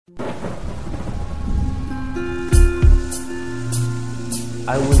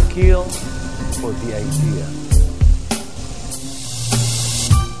I will kill for the idea.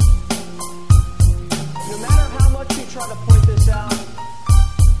 No matter how much you try to point this out,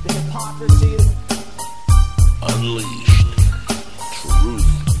 the hypocrisy. Unleashed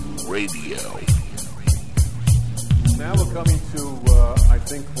Truth Radio. Now we're coming to, I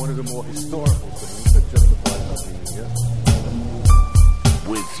think, one of the more historical things that justifies our being here.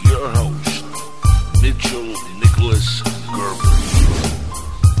 With your host, Mitchell Nicholas Gerber.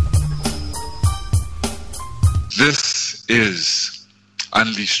 This is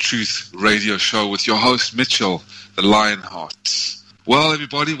Unleashed Truth Radio Show with your host, Mitchell, the Lionheart. Well,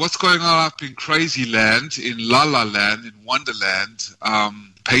 everybody, what's going on up in Crazy Land, in La La Land, in Wonderland,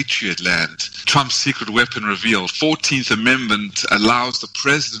 Patriot Land? Trump's secret weapon revealed. 14th Amendment allows the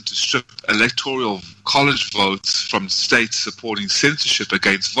president to strip electoral college votes from states supporting censorship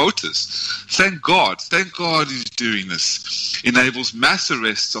against voters. Thank God he's doing this. Enables mass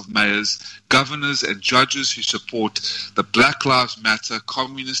arrests of mayors, governors and judges who support the Black Lives Matter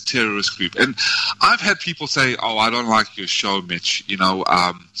communist terrorist group. And I've had people say, oh, I don't like your show, Mitch. You know,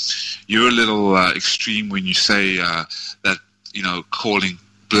 you're a little extreme when you say that, you know, calling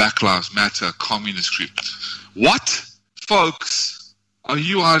Black Lives Matter a communist group. What? Folks, are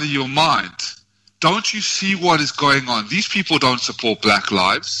you out of your mind? Don't you see what is going on? These people don't support Black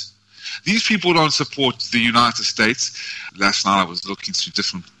lives. These people don't support the United States. Last night I was looking through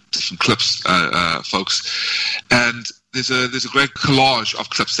different clips, folks, and there's a great collage of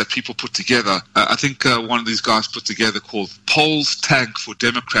clips that people put together. I think one of these guys put together called "Polls Tank for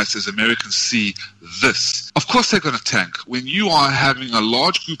Democrats as Americans See This." Of course they're going to tank. When you are having a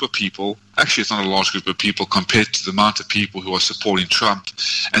large group of people, actually it's not a large group of people compared to the amount of people who are supporting Trump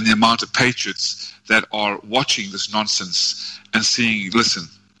and the amount of patriots that are watching this nonsense and seeing, listen,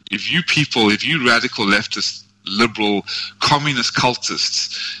 if you radical leftists, liberal, communist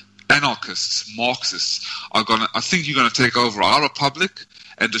cultists, anarchists, Marxists I think you're going to take over our republic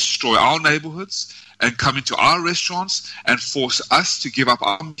and destroy our neighborhoods and come into our restaurants and force us to give up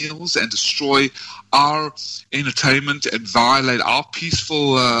our meals and destroy our entertainment and violate our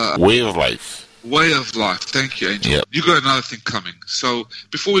peaceful way of life. Thank you, Angel. Yep. You got another thing coming. So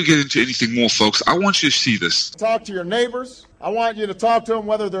before we get into anything more, folks, I want you to see this. Talk to your neighbors. I want you to talk to them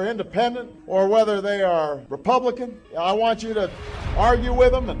whether they're independent or whether they are Republican. I want you to argue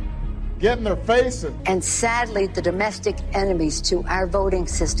with them and get in their face. And sadly, the domestic enemies to our voting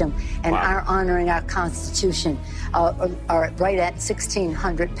system and our honoring our Constitution are right at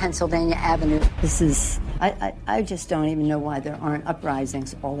 1600 Pennsylvania Avenue. I just don't even know why there aren't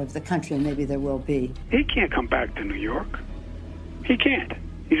uprisings all over the country, and maybe there will be. He can't come back to New York. He can't.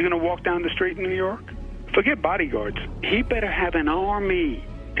 He's going to walk down the street in New York? Forget bodyguards. He better have an army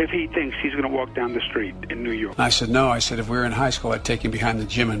if he thinks he's going to walk down the street in New York. I said, no. I said, if we were in high school, I'd take him behind the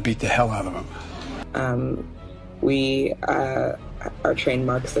gym and beat the hell out of him. We are trained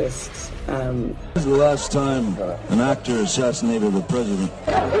Marxists. This is the last time an actor assassinated the president.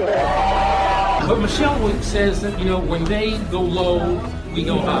 But Michelle says that, you know, when they go low, we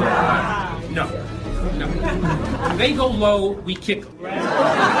go high. No. When they go low, we kick them.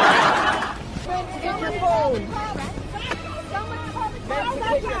 Get your phone.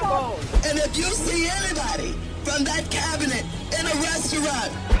 And if you see anybody from that cabinet in a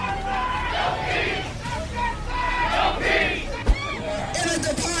restaurant, in a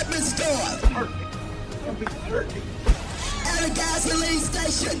department store, at a gasoline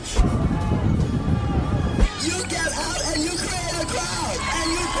station, you get out and you create a crowd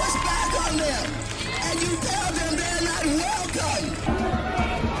and you push back on them and you tell them they're not welcome.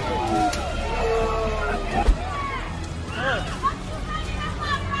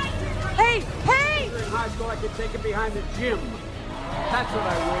 Hey! If you're in high school, I could take him behind the gym. That's what I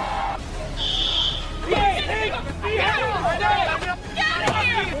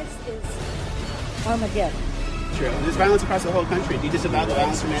This is Armageddon. True. There's violence across the whole country. Do you disavow the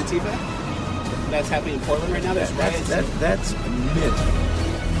violence from Antifa? That's happening in Portland right now? There's riots. That's a myth.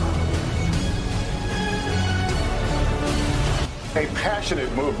 A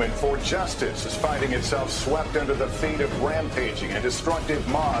passionate movement for justice is finding itself swept under the feet of rampaging and destructive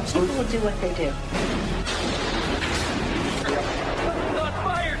mobs. People will do what they do.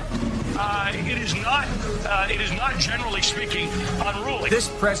 It is not generally speaking unruly. This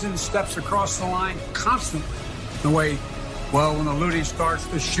president steps across the line constantly. The way, well, when the looting starts,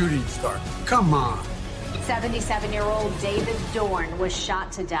 the shooting starts. Come on. 77-year-old David Dorn was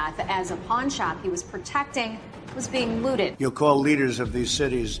shot to death as a pawn shop he was protecting was being looted. You'll call leaders of these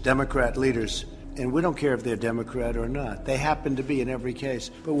cities Democrat leaders, and we don't care if they're Democrat or not. They happen to be in every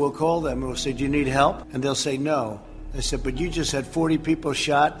case. But we'll call them and we'll say, do you need help? And they'll say no. I said, but you just had 40 people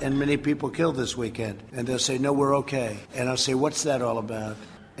shot and many people killed this weekend. And they'll say, no, we're okay. And I'll say, what's that all about?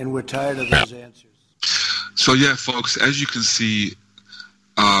 And we're tired of those answers. So, yeah, folks, as you can see,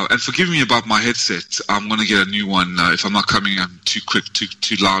 and forgive me about my headset. I'm going to get a new one if I'm not coming too quick,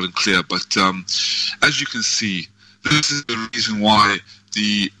 too loud and clear. But as you can see, this is the reason why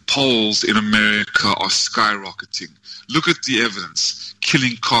the polls in America are skyrocketing. Look at the evidence.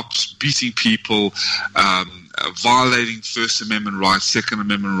 Killing cops, beating people, violating First Amendment rights, Second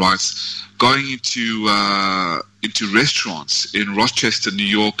Amendment rights, going into restaurants in Rochester, New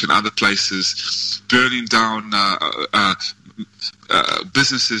York and other places, burning down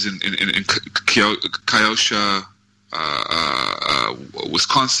businesses in Kenosha,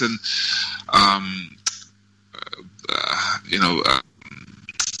 Wisconsin,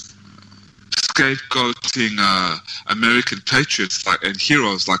 scapegoating American patriots and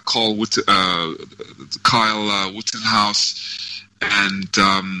heroes like Kyle Wittenhouse and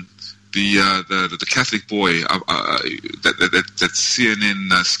the Catholic boy that CNN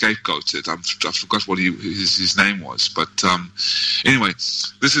scapegoated. I forgot what his name was, but anyway,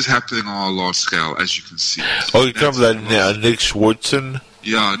 this is happening on a large scale, as you can see. Oh, you talking about Nick Swartzen?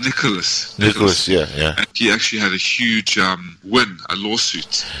 Yeah, Nicholas, yeah. And he actually had a huge win, a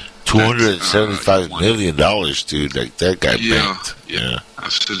lawsuit. $275 million, dude. Like that guy banked. Yeah,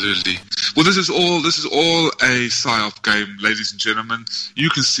 absolutely. Well, this is all a psyop game, ladies and gentlemen. You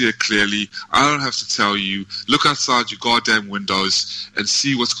can see it clearly. I don't have to tell you. Look outside your goddamn windows and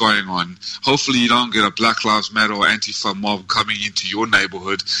see what's going on. Hopefully you don't get a Black Lives Matter or Antifa mob coming into your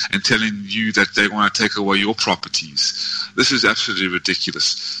neighborhood and telling you that they want to take away your properties. This is absolutely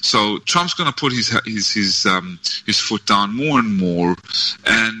ridiculous. So Trump's going to put his foot down more and more,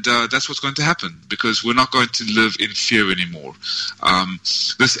 and that's what's going to happen, because we're not going to live in fear anymore.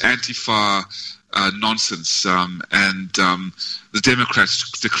 This Antifa nonsense and the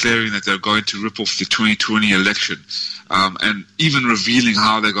Democrats declaring that they're going to rip off the 2020 election and even revealing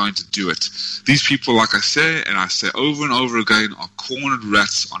how they're going to do it. These people, like I say, and I say over and over again, are cornered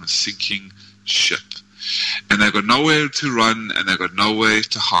rats on a sinking ship. And they've got nowhere to run, and they've got nowhere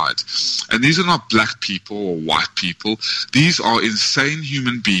to hide. And these are not black people or white people. These are insane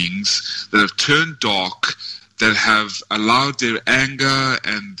human beings that have turned dark, that have allowed their anger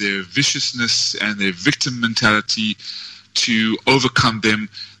and their viciousness and their victim mentality to overcome them.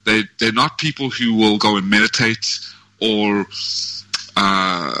 They're not people who will go and meditate or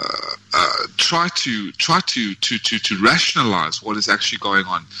try to rationalize what is actually going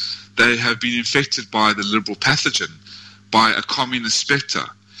on. They have been infected by the liberal pathogen, by a communist spectre.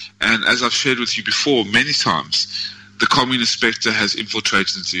 And as I've shared with you before many times, the communist spectre has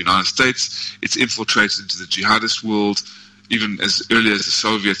infiltrated into the United States. It's infiltrated into the jihadist world, even as early as the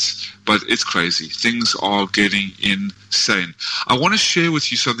Soviets. But it's crazy. Things are getting insane. I want to share with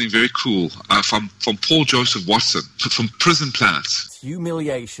you something very cool from Paul Joseph Watson, from Prison Planet.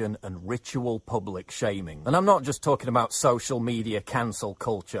 Humiliation and ritual public shaming. And I'm not just talking about social media cancel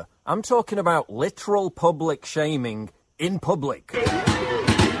culture. I'm talking about literal public shaming in public.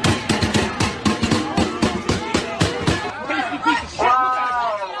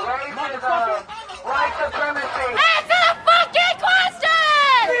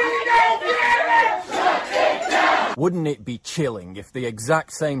 Wouldn't it be chilling if the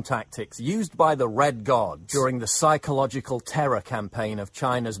exact same tactics used by the Red Guards during the psychological terror campaign of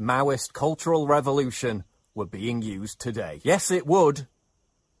China's Maoist Cultural Revolution were being used today? Yes, it would.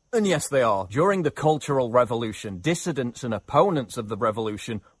 And yes, they are. During the Cultural Revolution, dissidents and opponents of the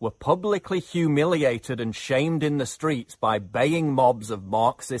revolution were publicly humiliated and shamed in the streets by baying mobs of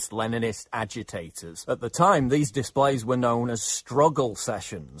Marxist-Leninist agitators. At the time, these displays were known as struggle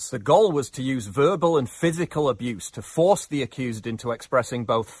sessions. The goal was to use verbal and physical abuse to force the accused into expressing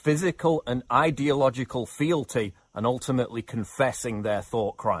both physical and ideological fealty and ultimately confessing their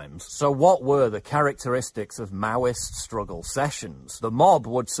thought crimes. So what were the characteristics of Maoist struggle sessions? The mob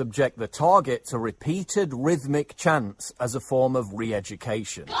would subject the target to repeated rhythmic chants as a form of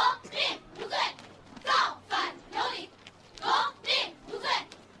re-education.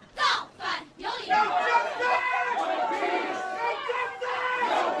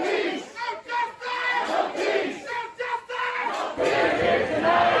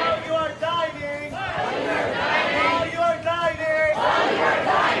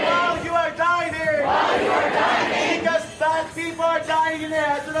 People are dying in the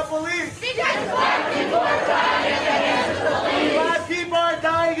hands of the police. Because black people are dying in the hands of the police. Black people are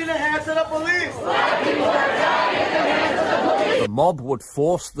dying in the hands of the police. Black people are dying in the hands of the police. The mob would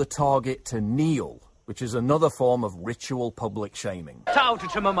force the target to kneel, which is another form of ritual public shaming.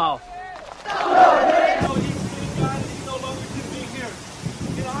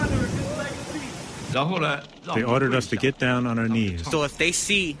 They ordered us to get down on our knees. So if they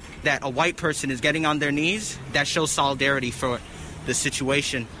see that a white person is getting on their knees, that shows solidarity for the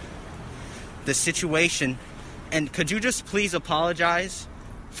situation. And could you just please apologize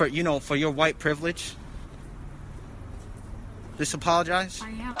for your white privilege? Just apologize?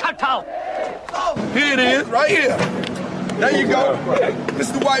 Here it is, right here. There you go.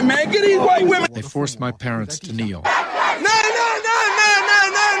 Mr. White Man, get these white women. They forced my parents to kneel. No.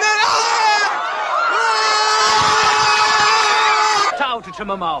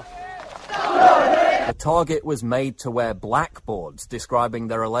 The target was made to wear blackboards describing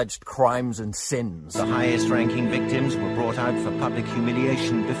their alleged crimes and sins. The highest-ranking victims were brought out for public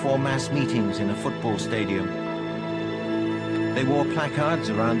humiliation before mass meetings in a football stadium. They wore placards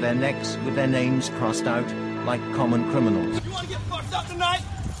around their necks with their names crossed out like common criminals. You want to get fucked up tonight?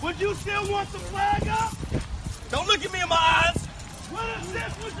 Would you still want the flag up? Don't look at me in my eyes. What is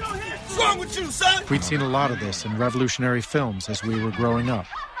this with your head? What's wrong with you, son? We'd seen a lot of this in revolutionary films as we were growing up.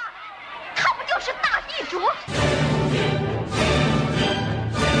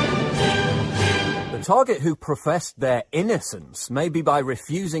 The target who professed their innocence, maybe by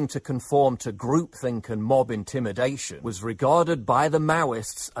refusing to conform to groupthink and mob intimidation, was regarded by the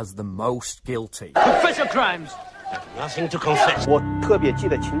Maoists as the most guilty. Official crimes! Nothing to confess.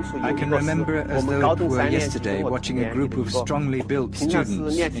 I can remember as though it were yesterday watching a group of strongly built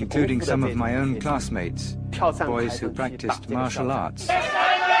students, including some of my own classmates, boys who practiced martial arts.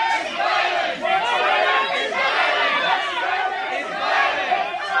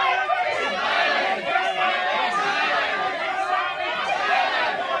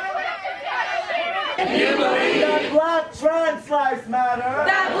 That black trans lives matter.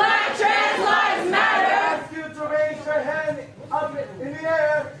 That black trans lives matter. We ask you to raise your hand up in the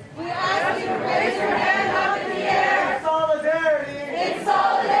air. We ask you to raise your hand up in the air. In solidarity. In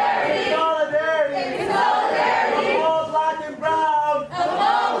solidarity. In solidarity. In solidarity. Of all black and brown. Of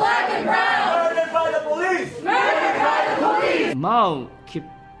all black and brown. Murdered by the police. Murdered by the police. Mao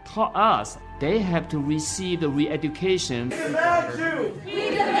taught us they have to receive the re-education. We demand you. We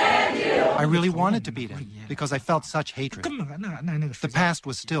demand you. I really wanted to beat him because I felt such hatred. The past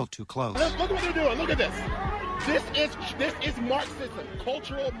was still too close. Look what they're doing. Look at this. This is Marxism,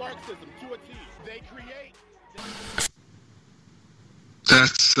 cultural Marxism to a T. They create.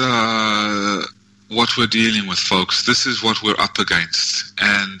 That's what we're dealing with, folks. This is what we're up against.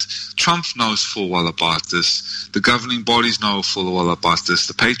 And Trump knows full well about this. The governing bodies know full well about this.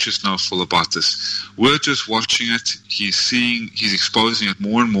 The patriots know full about this. We're just watching it. He's exposing it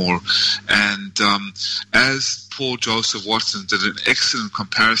more and more. And as Paul Joseph Watson did an excellent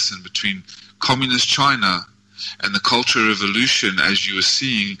comparison between communist China and the Cultural Revolution, as you were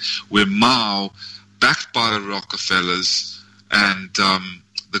seeing, where Mao, backed by the Rockefellers and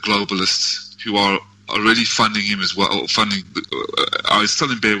the globalists, who are already funding him as well, are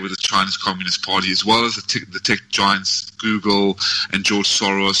still in bed with the Chinese Communist Party, as well as the tech giants Google and George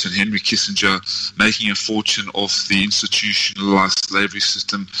Soros and Henry Kissinger, making a fortune off the institutionalized slavery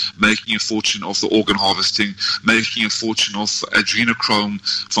system, making a fortune off the organ harvesting, making a fortune off adrenochrome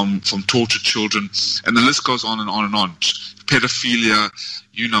from tortured children, and the list goes on and on and on. Pedophilia,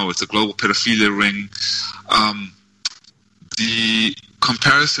 it's a global pedophilia ring. The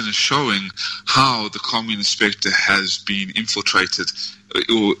comparison is showing how the communist spectre has been infiltrated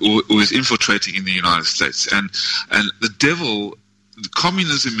or is infiltrating in the United States. And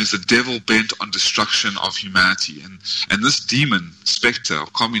communism is a devil bent on destruction of humanity. And this demon spectre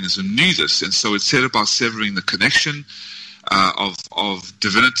of communism knew this. And so it set about severing the connection of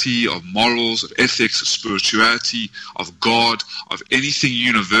divinity, of morals, of ethics, of spirituality, of God, of anything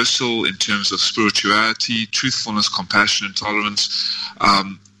universal in terms of spirituality, truthfulness, compassion, and tolerance,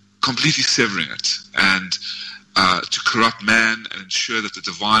 completely severing it, and to corrupt man and ensure that the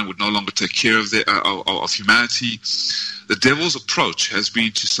divine would no longer take care of humanity. The devil's approach has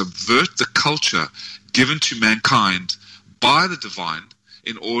been to subvert the culture given to mankind by the divine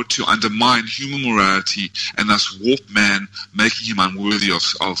in order to undermine human morality and thus warp man, making him unworthy of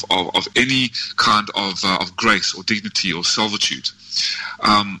any kind of grace or dignity or servitude.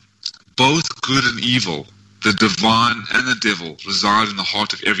 Both good and evil, the divine and the devil, reside in the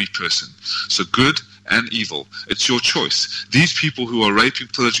heart of every person. So good and evil, it's your choice. These people who are raping,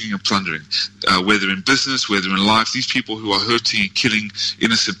 pillaging, and plundering, whether in business, whether in life, these people who are hurting and killing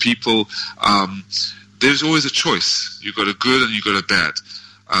innocent people, there's always a choice. You've got a good and you've got a bad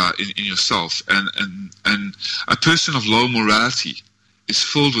in yourself. And a person of low morality is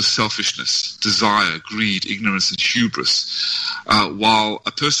filled with selfishness, desire, greed, ignorance, and hubris, while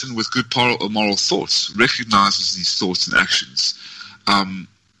a person with good moral thoughts recognizes these thoughts and actions.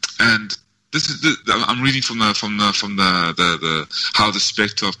 And I'm reading from the How the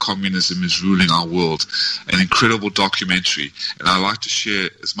Spectre of Communism is Ruling Our World, an incredible documentary, and I like to share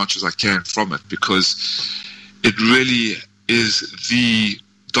as much as I can from it because it really is the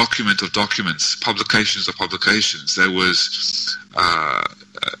document of documents, publications of publications. That was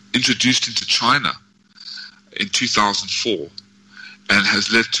introduced into China in 2004 and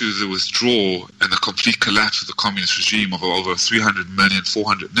has led to the withdrawal and the complete collapse of the communist regime of over 300 million,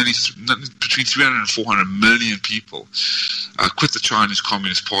 between 300 and 400 million people quit the Chinese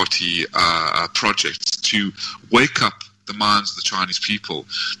Communist Party project to wake up the minds of the Chinese people,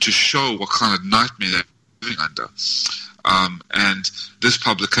 to show what kind of nightmare they're living under. And this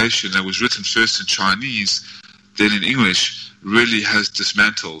publication that was written first in Chinese, then in English, really has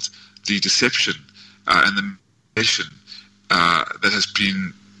dismantled the deception and the manipulation that has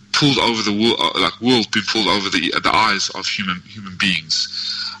been pulled over the world, been pulled over the eyes of human beings.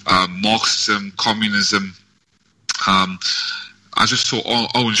 Marxism, communism. I just saw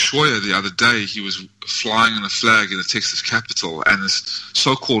Owen Schroyer the other day. He was flying in a flag in the Texas Capitol, and this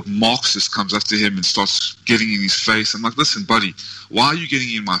so-called Marxist comes up to him and starts getting in his face. I'm like, listen, buddy, why are you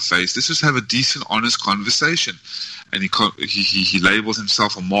getting in my face? Let's just have a decent, honest conversation. And he labeled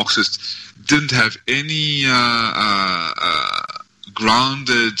himself a Marxist, didn't have any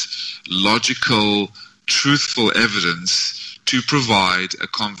grounded, logical, truthful evidence to provide a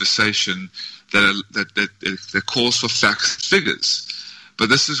conversation that calls for facts and figures. But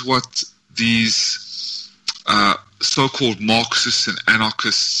this is what these so-called Marxists and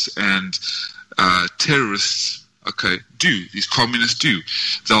anarchists and terrorists, do. These communists do.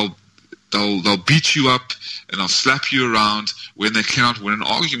 They'll beat you up and they'll slap you around when they cannot win an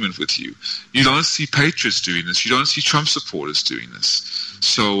argument with you. You don't see patriots doing this. You don't see Trump supporters doing this.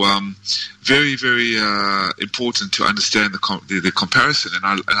 So very, very important to understand the comparison. And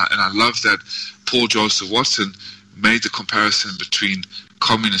I love that Paul Joseph Watson made the comparison between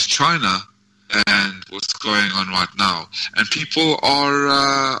communist China and what's going on right now. And people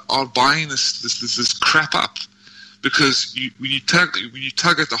are buying this crap up, because when you tug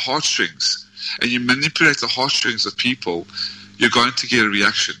at the heartstrings and you manipulate the heartstrings of people, you're going to get a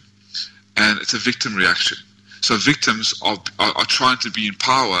reaction, and it's a victim reaction. So victims are trying to be in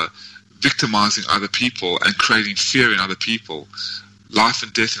power, victimizing other people and creating fear in other people, life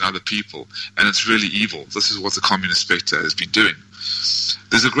and death in other people, and it's really evil. This is what the Communist Spectre has been doing.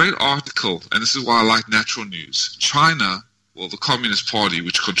 There's a great article, and this is why I like natural news. China, well, the Communist Party,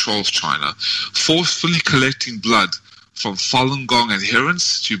 which controls China, forcefully collecting blood from Falun Gong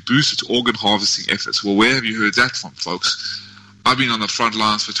adherents to boost its organ harvesting efforts. Well, where have you heard that from, folks? I've been on the front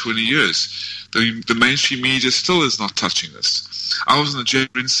lines for 20 years. The mainstream media still is not touching this. I was on the Jay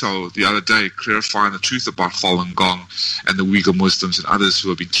Rinso the other day clarifying the truth about Falun Gong and the Uyghur Muslims and others who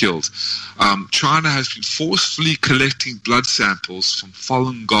have been killed. China has been forcefully collecting blood samples from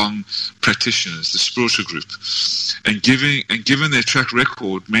Falun Gong practitioners, the spiritual group. And given their track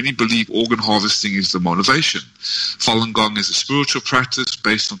record, many believe organ harvesting is the motivation. Falun Gong is a spiritual practice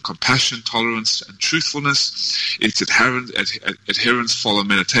based on compassion, tolerance, and truthfulness. Its adherents follow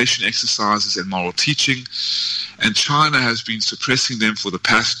meditation exercises and moral teaching, and China has been suppressing them for the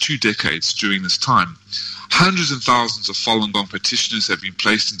past 2 decades during this time. Hundreds and thousands of Falun Gong practitioners have been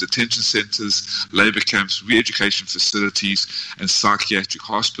placed in detention centers, labor camps, re-education facilities, and psychiatric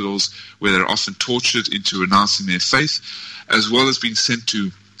hospitals, where they're often tortured into renouncing their faith, as well as being sent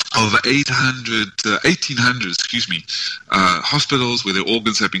to over 1,800 hospitals where their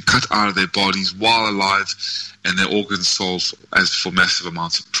organs have been cut out of their bodies while alive, and their organs sold as for massive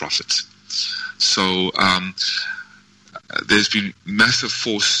amounts of profit. So there's been massive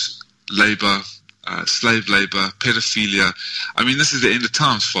forced labor, slave labor, pedophilia. I mean, this is the end of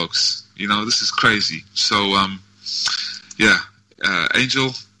times, folks. You know, this is crazy. So,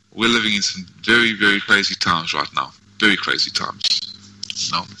 Angel, we're living in some very, very crazy times right now. Very crazy times.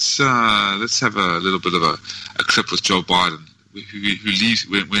 You know, let's have a little bit of a clip with Joe Biden, who leaves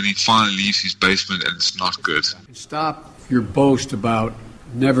when he finally leaves his basement, and it's not good. Stop your boast about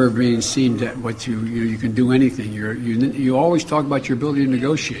never being seen that what you can do anything. You always talk about your ability to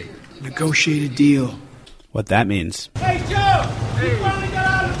negotiate a deal. What that means. Hey Joe, you finally got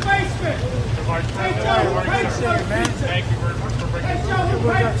out of the basement. Hey Joe, who paid for those pizzas? Thank you very much for bringing us. Hey Joe, who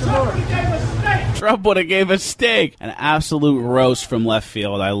paid? Trump would have gave us steak. Trump would have gave us steak. An absolute roast from left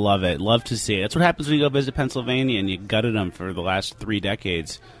field. I love it. Love to see it. That's what happens when you go visit Pennsylvania and you gutted them for the last 3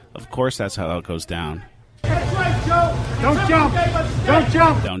 decades. Of course, that's how it goes down. That's right, Joe. Don't jump. Don't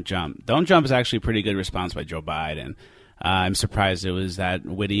jump. Don't jump. Don't jump is actually a pretty good response by Joe Biden. I'm surprised it was that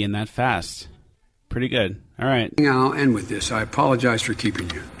witty and that fast. Pretty good. All right. I'll end with this. I apologize for keeping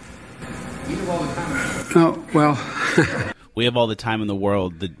you. Oh, well... We have all the time in the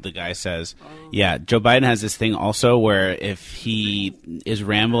world, the guy says. Yeah, Joe Biden has this thing also where if he is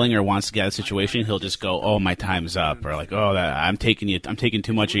rambling or wants to get out of a situation, he'll just go, "Oh, my time's up," or like, "Oh, I'm taking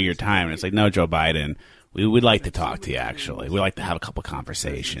too much of your time." And it's like, no, Joe Biden, we'd like to talk to you, actually. We'd like to have a couple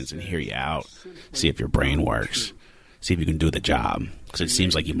conversations and hear you out, see if your brain works, see if you can do the job, because it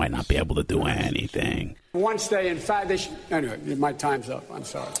seems like you might not be able to do anything. Once they, in fact, anyway, my time's up. I'm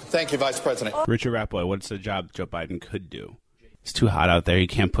sorry. Thank you, Vice President. Richard Ratboy, what's the job Joe Biden could do? It's too hot out there. He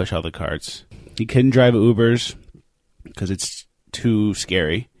can't push all the carts. He couldn't drive Ubers because it's too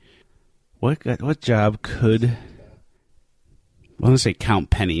scary. What job could... I want to say count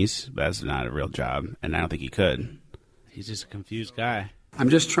pennies, but that's not a real job, and I don't think he could. He's just a confused guy. I'm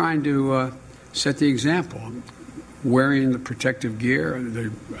just trying to set the example. Wearing the protective gear,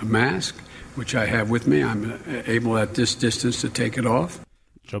 a mask, which I have with me. I'm able at this distance to take it off.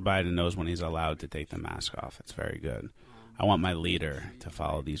 Joe Biden knows when he's allowed to take the mask off. It's very good. I want my leader to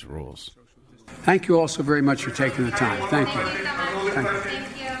follow these rules. Thank you all so very much for taking the time. Thank you. Thank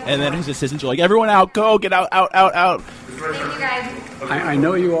you. And then his assistants are like, "Everyone out, go, get out. Thank you, guys. I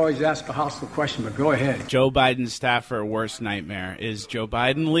know you always ask a hostile question, but go ahead. Joe Biden's staffer worst nightmare is Joe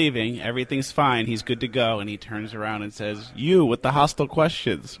Biden leaving. Everything's fine. He's good to go. And he turns around and says, "You with the hostile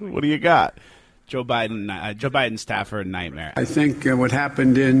questions. What do you got?" Joe Biden's staffer nightmare. I think what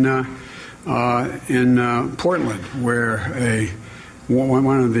happened in Portland, where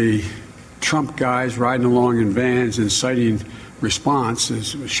one of the Trump guys riding along in vans inciting response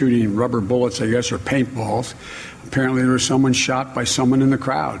is shooting rubber bullets, I guess, or paintballs. Apparently there was someone shot by someone in the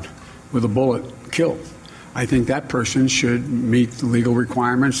crowd with a bullet killed. I think that person should meet the legal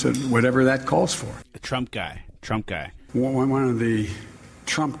requirements that whatever that calls for. The Trump guy. One of the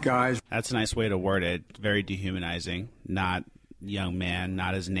Trump guys. That's a nice way to word it. Very dehumanizing. Not young man,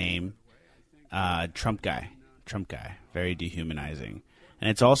 not his name. Trump guy. Very dehumanizing. And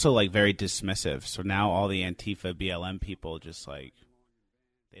it's also like very dismissive. So now all the Antifa BLM people just like,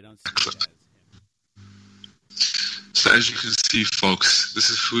 they don't see it as him. So as you can see, folks, this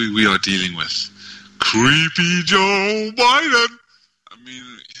is who we are dealing with. Creepy Joe Biden. I mean,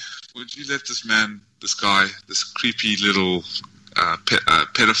 would you let this man, this guy, this creepy little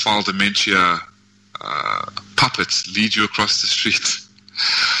pedophile dementia puppet lead you across the street?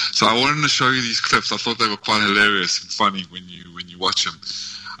 So I wanted to show you these clips. I thought they were quite hilarious and funny when you watch them.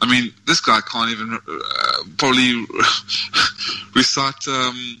 I mean, this guy can't even probably recite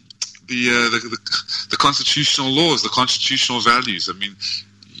the constitutional laws, the constitutional values. I mean,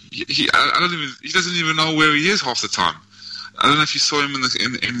 he doesn't even know where he is half the time. I don't know if you saw him in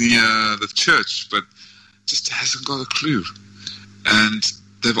the church, but just hasn't got a clue. And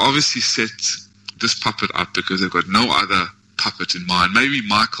they've obviously set this puppet up because they've got no other puppet in mind. Maybe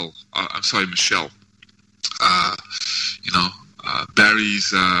Michelle.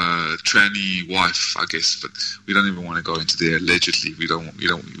 Barry's tranny wife, I guess, but we don't even want to go into there. Allegedly, we don't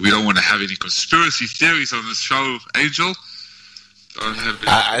want to have any conspiracy theories on this show, Angel.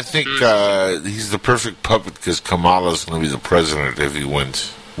 I think he's the perfect puppet because Kamala's going to be the president if he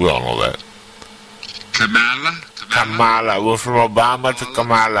wins. We all know that. Kamala. We're from Obama to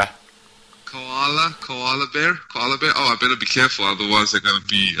Kamala. Koala bear. Oh, I better be careful, otherwise they're going to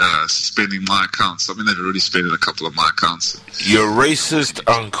be suspending my accounts. I mean, they've already suspended a couple of my accounts. You're racist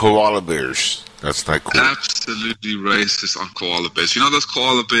on koala bears. That's not cool. Absolutely racist on koala bears. You know those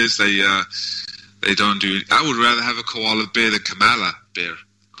koala bears? They don't do. I would rather have a koala bear than Kamala bear.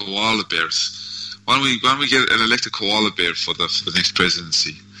 Koala bears. Why don't we get an elected koala bear for the next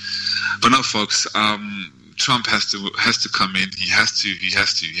presidency? But no, folks. Trump has to come in. He has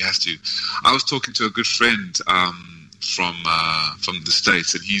to. I was talking to a good friend from the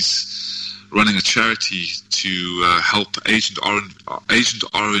States, and he's running a charity to help Agent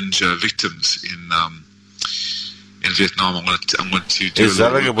Orange victims in Vietnam. I'm going to do. Is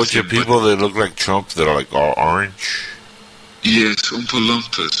that like a bunch of people that look like Trump that are like all orange? Yes, Oompa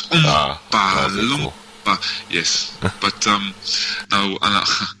Loompas. Oompa Loompa. Yes, but no.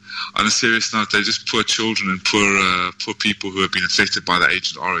 On a serious note, they're just poor children and poor people who have been affected by the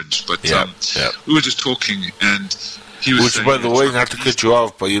Agent Orange. But we were just talking, and he was saying... Which, by the way, not to cut you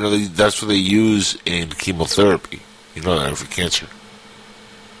off, but that's what they use in chemotherapy. You know that for cancer.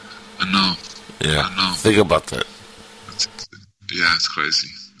 I know. Yeah. I know. Think about that. It's crazy.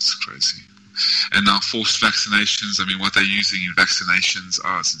 It's crazy. And now forced vaccinations. I mean, what they're using in vaccinations,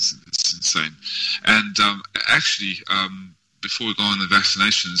 it's insane. And actually... before we go on the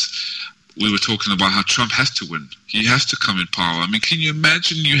vaccinations, we were talking about how Trump has to win. He has to come in power. I mean, can you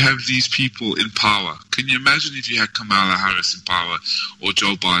imagine you have these people in power? Can you imagine if you had Kamala Harris in power or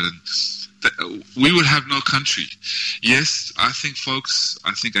Joe Biden? We would have no country. Yes, I think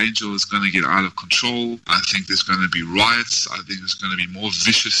Angel is going to get out of control. I think there's going to be riots. I think there's going to be more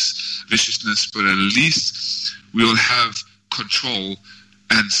viciousness, but at least we will have control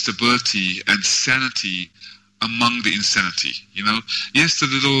and stability and sanity among the insanity, you know. Yes, the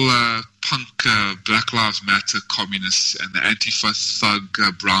little punk Black Lives Matter communists and the Antifa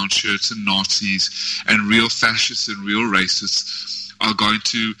thug brown shirts and Nazis and real fascists and real racists are going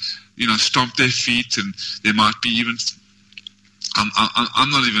to, you know, stomp their feet, and there might be even, I'm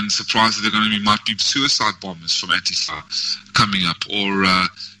not even surprised that there might be suicide bombers from Antifa coming up, or,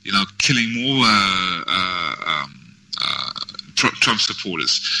 you know, killing more Trump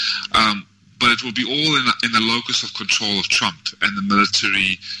supporters. But it will be all in the locus of control of Trump and the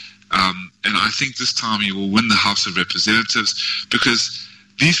military. And I think this time he will win the House of Representatives, because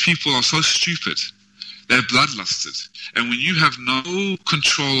these people are so stupid. They're bloodlusted. And when you have no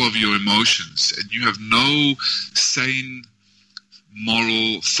control of your emotions and you have no sane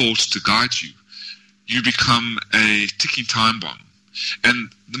moral thoughts to guide you, you become a ticking time bomb.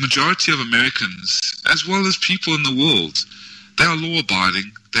 And the majority of Americans, as well as people in the world, they are law-abiding.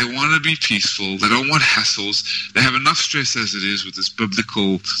 They want to be peaceful. They don't want hassles. They have enough stress as it is with this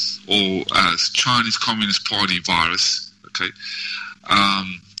biblical or Chinese Communist Party virus. Okay,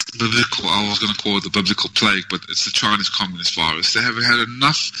 biblical. I was going to call it the biblical plague, but it's the Chinese Communist virus. They have had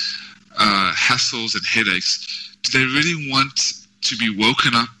enough hassles and headaches. Do they really want to be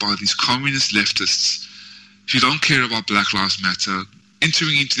woken up by these communist leftists who don't care about Black Lives Matter,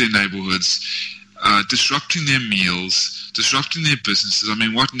 entering into their neighborhoods, disrupting their meals, disrupting their businesses? I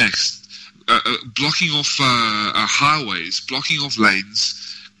mean, what next? Blocking off highways, blocking off lanes.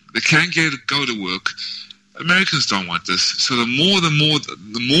 They can't go to work. Americans don't want this. So the more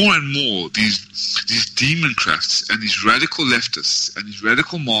and more these demon crafts and these radical leftists and these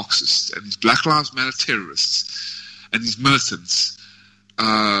radical Marxists and these Black Lives Matter terrorists and these militants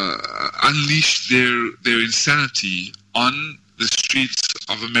unleash their insanity on the streets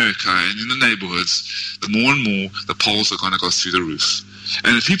of America and in the neighborhoods, the more and more the polls are going to go through the roof.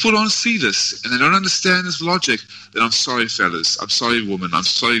 And if people don't see this and they don't understand this logic, then I'm sorry, fellas. I'm sorry, women. I'm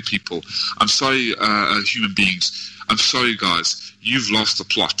sorry, people. I'm sorry, human beings. I'm sorry, guys. You've lost the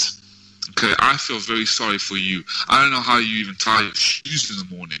plot. Okay, I feel very sorry for you. I don't know how you even tie your shoes in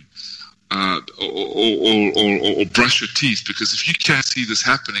the morning. Or brush your teeth, because if you can't see this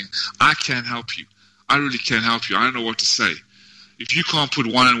happening, I can't help you. I really can't help you. I don't know what to say. If you can't put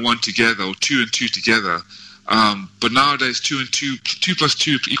 1 and 1 together or 2 and 2 together, but nowadays 2 plus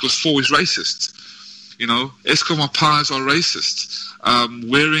 2 equals 4 is racist. You know, Eskimo pies are racist.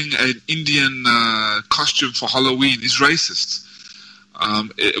 Wearing an Indian costume for Halloween is racist.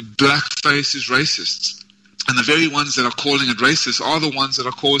 Blackface is racist. And the very ones that are calling it racist are the ones that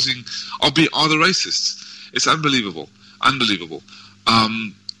are are the racists. It's unbelievable. Unbelievable.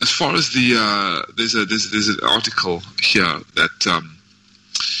 As far as there's an article here that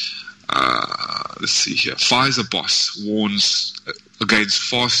let's see here. Pfizer boss warns against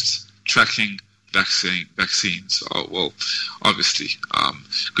fast-tracking vaccines. Oh, well, obviously,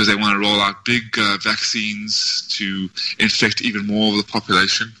 because they want to roll out big vaccines to infect even more of the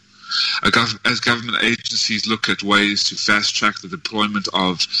population. As government agencies look at ways to fast-track the deployment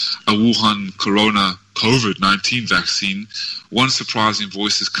of a Wuhan COVID-19 vaccine, one surprising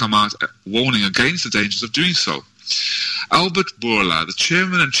voice has come out warning against the dangers of doing so. Albert Bourla, the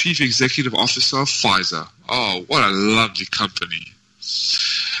chairman and chief executive officer of Pfizer, oh, what a lovely company,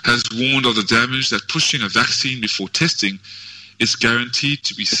 has warned of the damage that pushing a vaccine before testing is guaranteed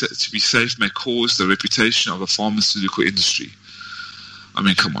to be safe may cause the reputation of the pharmaceutical industry. I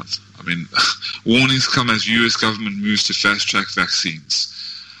mean, come on. I mean, warnings come as U.S. government moves to fast-track vaccines.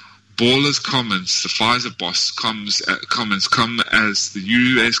 Bourla's comments, the Pfizer boss, comments come as the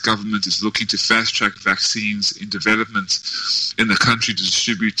U.S. government is looking to fast-track vaccines in development in the country to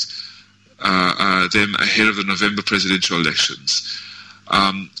distribute them ahead of the November presidential elections.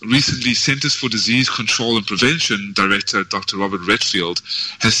 Recently, Centers for Disease Control and Prevention Director Dr. Robert Redfield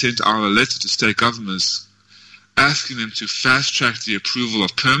has sent out a letter to state governors asking them to fast-track the approval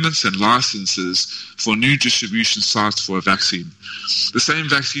of permits and licenses for new distribution sites for a vaccine. The same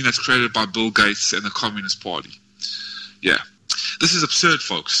vaccine that's created by Bill Gates and the Communist Party. Yeah. This is absurd,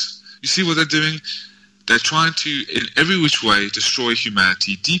 folks. You see what they're doing? They're trying to, in every which way, destroy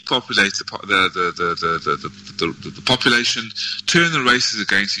humanity, depopulate the population, turn the races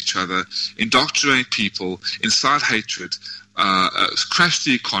against each other, indoctrinate people, incite hatred, crash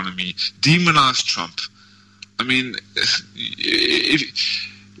the economy, demonize Trump. I mean,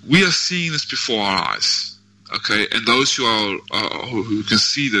 we are seeing this before our eyes, okay? And those who can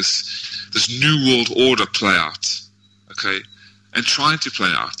see this new world order play out, okay, and trying to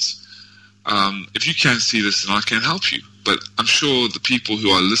play out. If you can't see this, then I can't help you. But I'm sure the people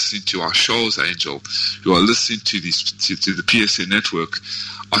who are listening to our shows, Angel, who are listening to the PSN network,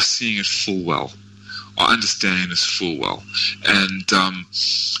 are seeing it full well, are understanding this full well. And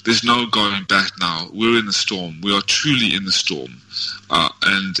there's no going back now. We're in the storm. We are truly in the storm,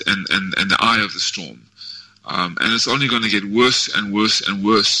 and the eye of the storm. And it's only going to get worse and worse and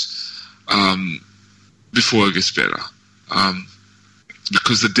worse before it gets better.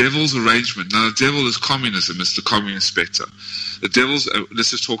 Because the devil's arrangement, now the devil is communism, it's the communist spectre. The devil's,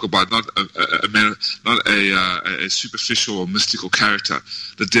 let's just talk about not a superficial or mystical character.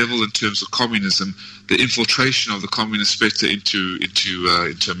 The devil, in terms of communism, the infiltration of the communist spectre into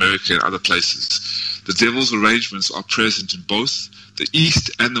America and other places. The devil's arrangements are present in both the East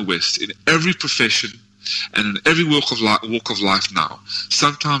and the West, in every profession and in every walk of life now.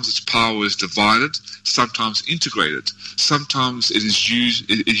 Sometimes its power is divided, sometimes integrated. Sometimes it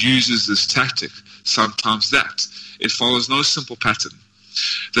uses this tactic, sometimes that. It follows no simple pattern.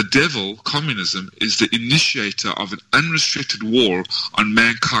 The devil, communism, is the initiator of an unrestricted war on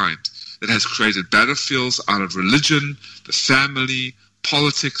mankind that has created battlefields out of religion, the family,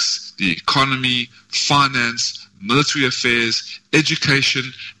 politics, the economy, finance, military affairs,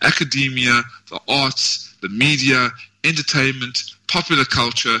 education, academia, the arts, the media, entertainment, popular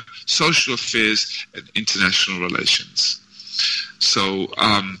culture, social affairs, and international relations. So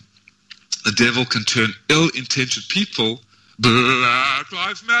the devil can turn ill-intentioned people, Black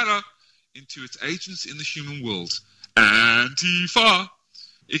Lives Matter, into its agents in the human world. Antifa.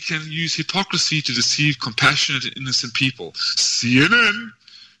 It can use hypocrisy to deceive compassionate and innocent people. CNN,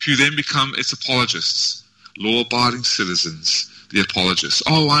 who then become its apologists. Law-abiding citizens, the apologists.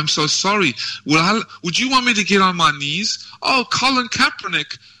 Oh, I'm so sorry. Would you want me to get on my knees? Oh, Colin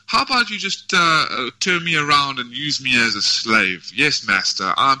Kaepernick, how about you just turn me around and use me as a slave? Yes,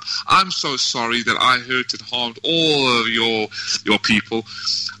 master. I'm so sorry that I hurt and harmed all of your people.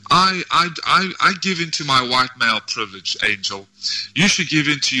 I give into my white male privilege, Angel. You should give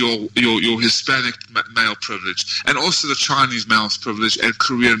into your Hispanic male privilege, and also the Chinese male's privilege and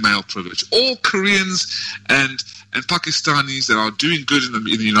Korean male privilege. All Koreans and Pakistanis that are doing good in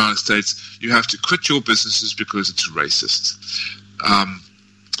the United States, you have to quit your businesses because it's racist.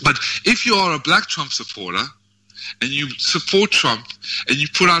 But if you are a black Trump supporter and you support Trump and you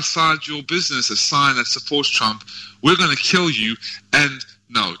put outside your business a sign that supports Trump, we're going to kill you. And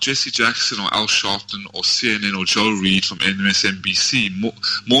no, Jesse Jackson or Al Sharpton or CNN or Joe Reed from MSNBC,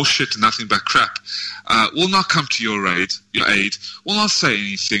 more shit and nothing but crap, will not come to your aid, will not say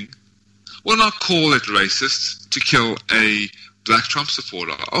anything, will not call it racist to kill a black Trump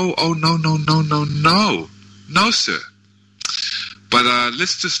supporter. Oh, no, sir. But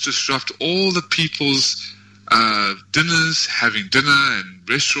let's just disrupt all the people's dinners, having dinner and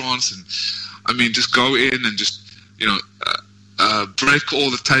restaurants, and I mean, just go in and just break all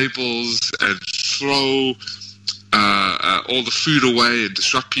the tables and throw all the food away and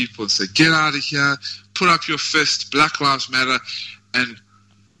disrupt people and say, get out of here, put up your fist, Black Lives Matter, and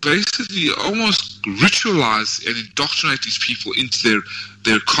basically almost ritualize and indoctrinate these people into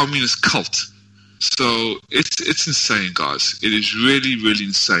their communist cult. So it's insane, guys. It is really, really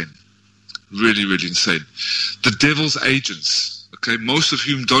insane. Really, really insane. The devil's agents, okay, most of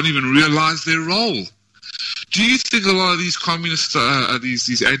whom don't even realize their role. Do you think a lot of these communist,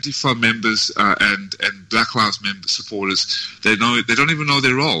 these Antifa members and Black Lives supporters, they don't even know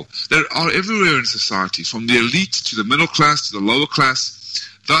their role? They are everywhere in society, from the elite to the middle class to the lower class.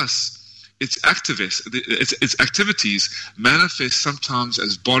 Thus, its activities manifest sometimes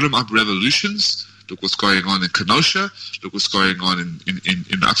as bottom-up revolutions. Look what's going on in Kenosha. Look what's going on in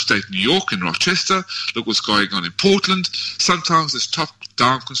upstate New York, in Rochester. Look what's going on in Portland. Sometimes as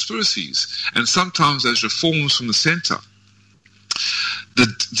top-down conspiracies, and sometimes as reforms from the center.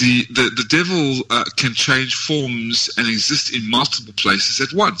 The devil can change forms and exist in multiple places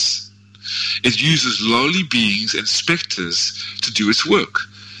at once. It uses lowly beings and specters to do its work.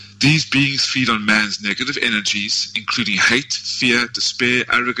 These beings feed on man's negative energies, including hate, fear, despair,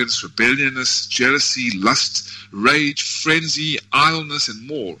 arrogance, rebelliousness, jealousy, lust, rage, frenzy, idleness, and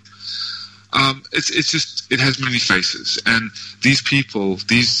more. It has many faces, and these people,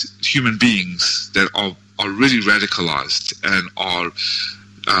 these human beings that are really radicalized and are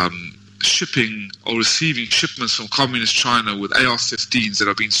shipping or receiving shipments from communist China with AR-15s that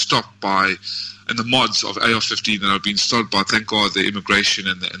are being stopped by and the mods of AR-15 that are being stopped by, thank God, the immigration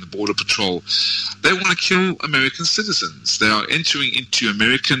and the Border Patrol. They want to kill American citizens. They are entering into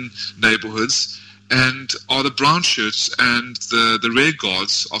American neighborhoods and are the brown shirts and the rear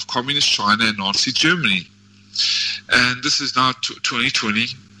guards of Communist China and Nazi Germany. And this is now 2020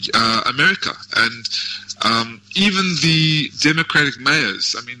 America. And even the Democratic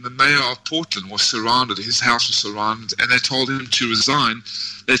mayors, I mean, the mayor of Portland was surrounded, his house was surrounded, and they told him to resign.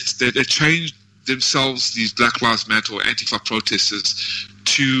 They changed themselves, these Black Lives Matter or Antifa protesters,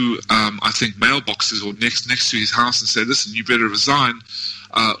 to, I think, mailboxes or next to his house and said, listen, you better resign,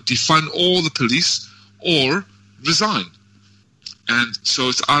 defund all the police or resign. And so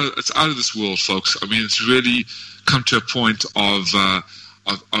it's out of this world, folks. I mean, it's really come to a point of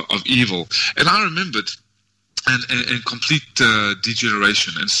evil. And I remembered, and complete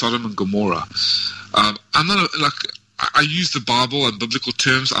degeneration and Sodom and Gomorrah. I'm not I use the Bible and biblical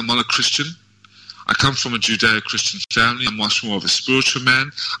terms. I'm not a Christian. I come from a Judeo-Christian family. I'm much more of a spiritual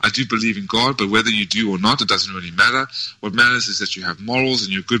man. I do believe in God, but whether you do or not, it doesn't really matter. What matters is that you have morals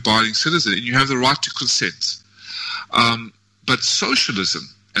and you're a good-abiding citizen, and you have the right to consent. But socialism,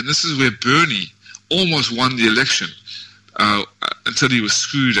 and this is where Bernie almost won the election until he was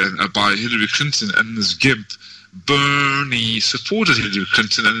screwed by Hillary Clinton and this gimp. Bernie supported Hillary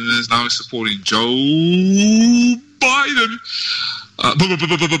Clinton and is now supporting Joe Biden.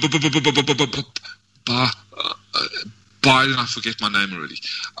 Biden, I forget my name already.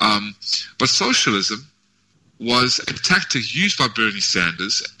 But socialism was a tactic used by Bernie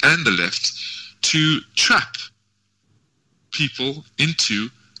Sanders and the left to trap people into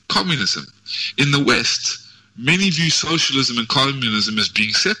communism. In the West, many view socialism and communism as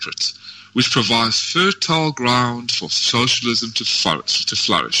being separate, which provides fertile ground for socialism to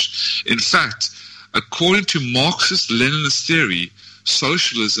flourish. In fact, according to Marxist-Leninist theory,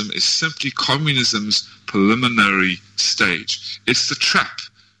 socialism is simply communism's preliminary stage. It's the trap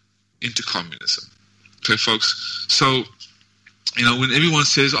into communism. Okay, folks? So, you know, when everyone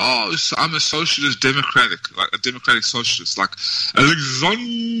says, oh, I'm a socialist democratic, like a democratic socialist, like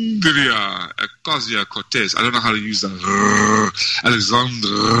Alexandria Ocasio-Cortez. I don't know how to use that.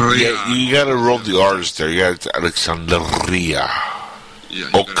 Alexandria. Yeah, you got to roll the R's there. You got Alexandria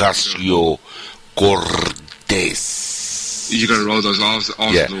Ocasio-Cortez. You got to roll those R's a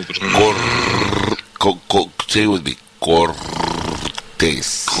little bit. Say it with me.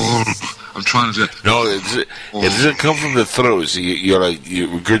 Cortez. I'm trying to do it. No, it doesn't come from the throat. So you're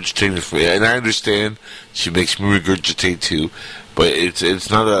regurgitating it for me. And I understand she makes me regurgitate too, but it's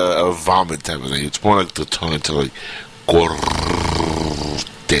not a vomit type of thing. It's more like the tongue until like Cortez.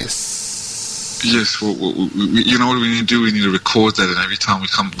 Yes, well, you know what we need to do? We need to record that, and every time we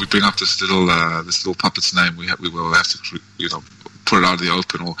bring up this little puppet's name, we will have to put it out of the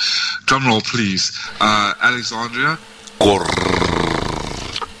open. Or drum roll, please. Alexandria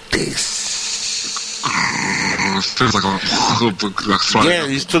Cortez. Feels like yeah,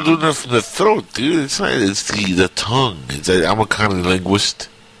 he's still doing it from the throat, dude. It's not. It's the tongue. I'm a kind of linguist.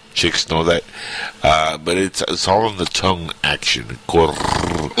 Chicks know that, but it's all in the tongue action. All in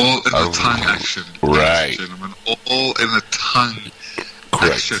the tongue action, right? Gentlemen, all in the tongue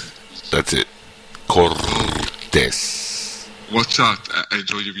action. That's it. Cortez. Watch out,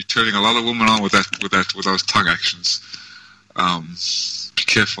 Angel. You'll be turning a lot of women on with those tongue actions. Be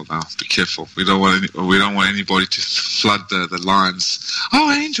careful now. Be careful. We don't want anybody to flood the lines. Oh,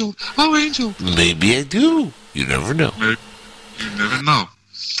 Angel. Oh, Angel. Maybe I do. You never know. You never know.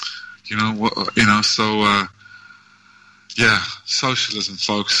 You know what? So yeah, socialism,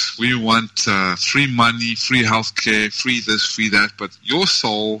 folks. We want free money, free healthcare, free this, free that. But your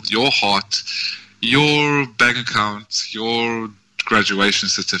soul, your heart, your bank account, your graduation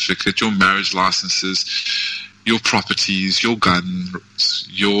certificate, your marriage licenses, your properties, your guns,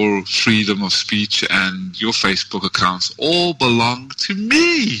 your freedom of speech, and your Facebook accounts all belong to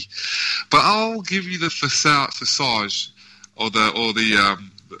me. But I'll give you the facade or the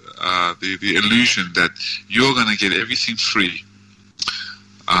illusion that you're going to get everything free.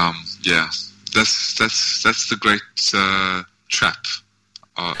 Yeah, that's the great trap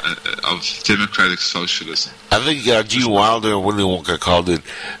of democratic socialism. I think Gene Wilder and Willy Wonka called it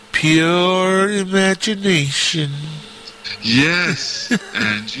pure imagination. Yes,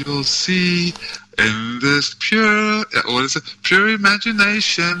 and you'll see in this pure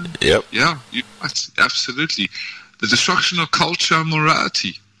imagination. Yep. Yeah, absolutely. The destruction of culture and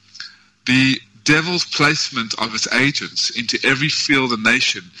morality. The devil's placement of its agents into every field and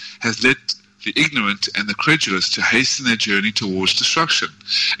nation has led the ignorant and the credulous to hasten their journey towards destruction.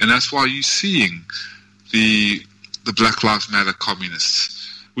 And that's why you're seeing the Black Lives Matter communists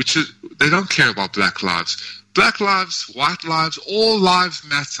which is, they don't care about black lives. Black lives, white lives, all lives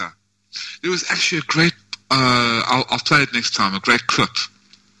matter. There was actually a great, I'll play it next time, a great clip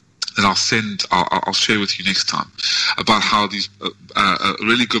that I'll share with you next time, about how these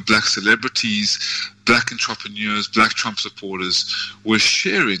really good black celebrities, black entrepreneurs, black Trump supporters were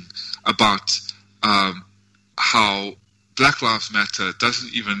sharing about how Black Lives Matter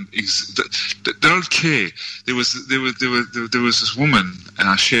doesn't even they don't care. There was this woman, and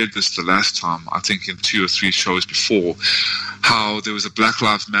I shared this the last time, I think in 2 or 3 shows before, how there was a Black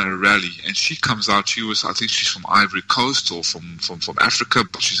Lives Matter rally, and she comes out. I think she's from Ivory Coast or from Africa,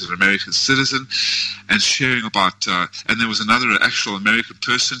 but she's an American citizen, and sharing about. And there was another actual American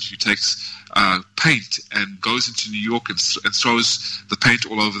person who takes paint and goes into New York and throws the paint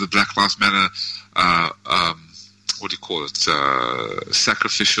all over the Black Lives Matter. What do you call it?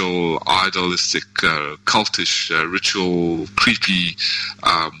 Sacrificial, idolistic, cultish, ritual, creepy.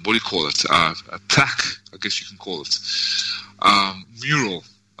 What do you call it? A plaque, I guess you can call it. Mural.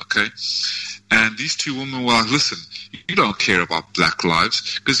 Okay. And these 2 women were like, "Listen, you don't care about black lives,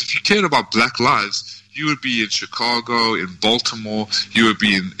 because if you cared about black lives, you would be in Chicago, in Baltimore, you would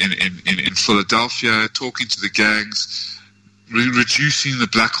be in Philadelphia, talking to the gangs, reducing the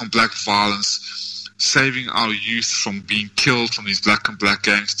black-on-black violence, saving our youth from being killed from these black on black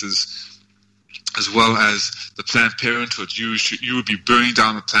gangsters, as well as the Planned Parenthood. You would be burning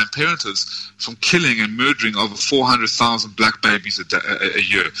down the Planned Parenthoods from killing and murdering over 400,000 black babies a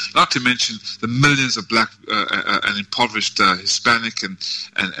year. Not to mention the millions of black and impoverished Hispanic and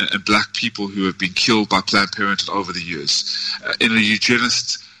black people who have been killed by Planned Parenthood over the years in a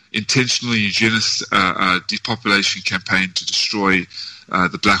intentional eugenist depopulation campaign to destroy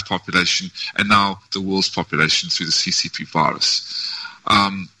the black population, and now the world's population through the CCP virus.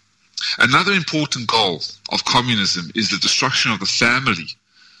 Another important goal of communism is the destruction of the family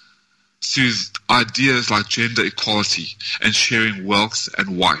through ideas like gender equality and sharing wealth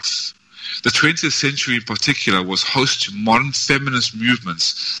and wives. The 20th century in particular was host to modern feminist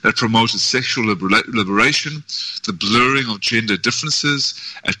movements that promoted sexual liberation, the blurring of gender differences,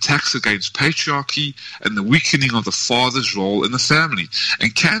 attacks against patriarchy, and the weakening of the father's role in the family.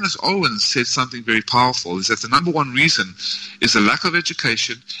 And Candace Owens said something very powerful, is that the number one reason is the lack of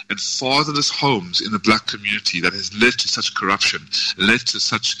education and fatherless homes in the black community that has led to such corruption, led to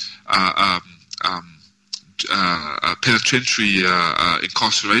such penitentiary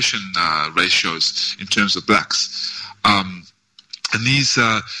incarceration ratios in terms of blacks. And these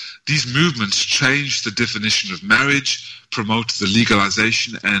movements changed the definition of marriage, promote the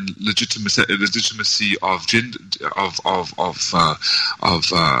legalization and legitimacy of gender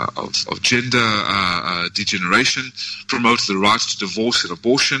degeneration, promote the right to divorce and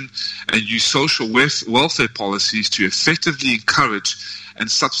abortion, and use social welfare policies to effectively encourage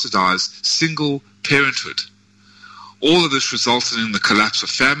and subsidize single parenthood. All of this resulted in the collapse of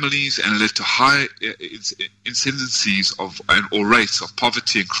families and led to high incidences or rates of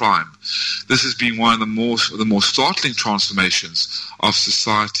poverty and crime. This has been one of the more startling transformations of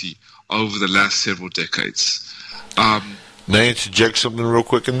society over the last several decades. May I interject something real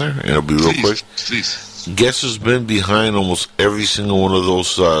quick in there? And it'll be real quick. Please. Guess who's been behind almost every single one of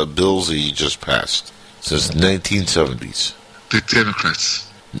those bills that you just passed since the 1970s? The Democrats.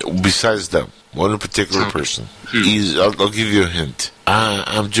 Besides them. One particular person. I'll give you a hint.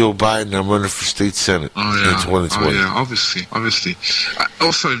 I'm Joe Biden. I'm running for state senate in 2020. Oh, yeah, obviously.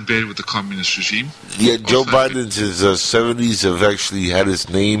 Also in bed with the communist regime. Yeah, Joe Biden in his 70s have actually had his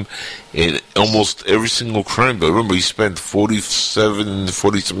name in almost every single crime bill. Remember, he spent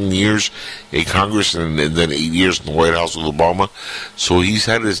 40-something years in Congress and then 8 years in the White House with Obama. So he's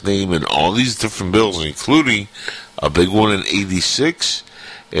had his name in all these different bills, including a big one in 86,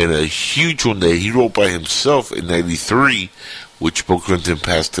 and a huge one that he wrote by himself in 93, which Bill Clinton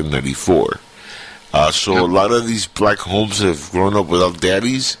passed in 94. So a lot of these black homes have grown up without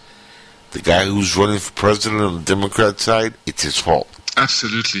daddies. The guy who's running for president on the Democrat side, it's his fault.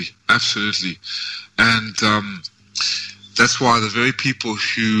 Absolutely. And that's why the very people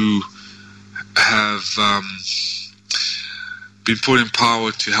who have been put in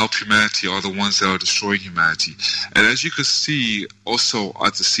power to help humanity are the ones that are destroying humanity. And as you can see also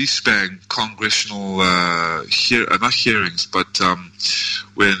at the C-SPAN congressional not hearings, but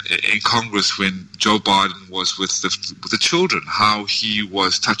when in Congress, when Joe Biden was with the children, how he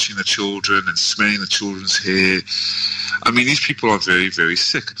was touching the children and smelling the children's hair. I mean, these people are very, very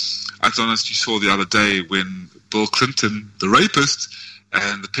sick. I don't know if you saw the other day when Bill Clinton, the rapist,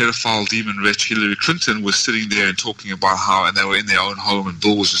 and the pedophile demon wretch Hillary Clinton was sitting there and talking about how, and they were in their own home, and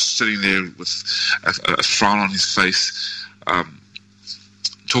Bill was just sitting there with a frown on his face,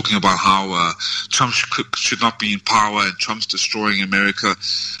 talking about how Trump should not be in power and Trump's destroying America.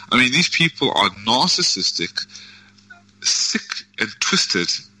 I mean, these people are narcissistic, sick and twisted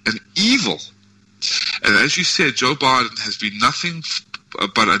and evil. And as you said, Joe Biden has been nothing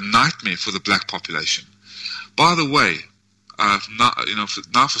but a nightmare for the black population. By the way,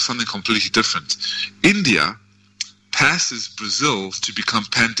 now for something completely different, India passes Brazil to become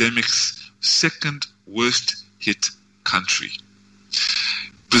pandemic's second worst hit country.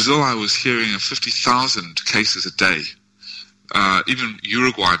 Brazil, I was hearing of 50,000 cases a day. Even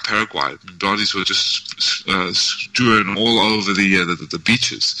Uruguay and Paraguay, bodies were just strewn all over the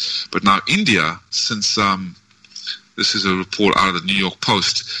beaches. But now India, since this is a report out of the New York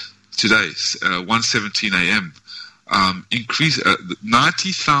Post today, 1:17 a.m., increased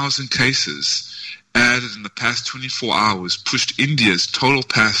 90,000 cases added in the past 24 hours, pushed India's total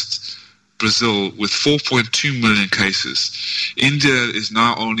past Brazil with 4.2 million cases. India is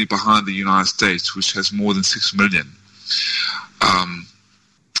now only behind the United States, which has more than 6 million.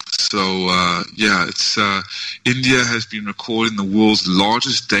 India has been recording the world's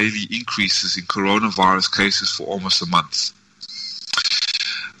largest daily increases in coronavirus cases for almost a month,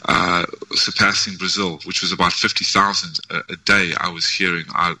 surpassing Brazil, which was about 50,000 a day. I was hearing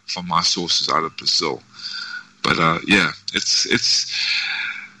from my sources out of Brazil. But it's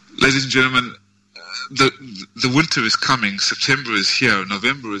ladies and gentlemen, the winter is coming. September is here.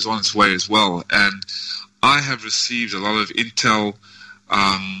 November is on its way as well, and I have received a lot of intel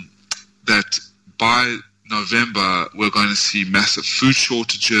that by November we're going to see massive food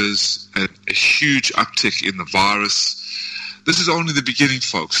shortages and a huge uptick in the virus. This is only the beginning,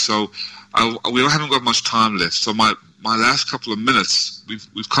 folks. So we haven't got much time left. So my last couple of minutes,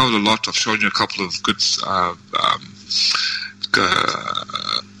 we've covered a lot. I've shown you a couple of good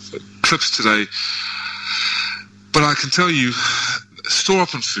clips today. But I can tell you, store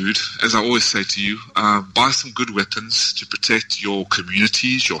up on food, as I always say to you. Buy some good weapons to protect your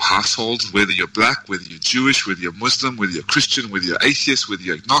communities, your households, whether you're black, whether you're Jewish, whether you're Muslim, whether you're Christian, whether you're atheist, whether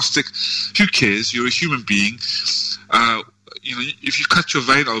you're agnostic. Who cares? You're a human being. If you cut your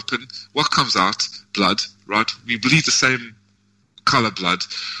vein open, what comes out? Blood, right? We bleed the same color blood.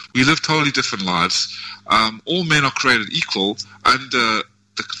 We live totally different lives. All men are created equal under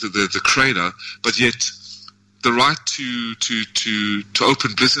the Creator, but yet the right to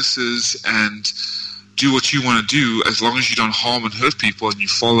open businesses and do what you want to do, as long as you don't harm and hurt people and you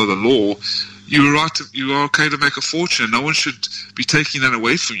follow the law, you are okay to make a fortune. No one should be taking that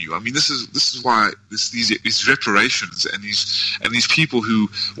away from you. I mean, this is why these reparations and these people who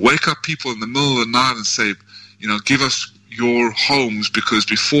wake up people in the middle of the night and say, give us your homes, because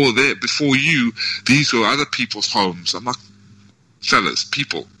before you, these were other people's homes. I'm like, fellas,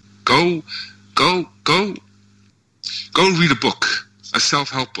 people, go read a book, a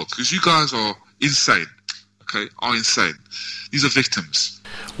self-help book, because you guys are insane. Okay, are insane. These are victims.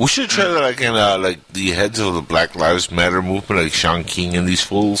 We should try that like the heads of the Black Lives Matter movement, like Sean King and these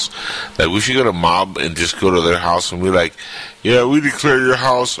fools. Like, we should get a mob and just go to their house and be like, yeah, we declare your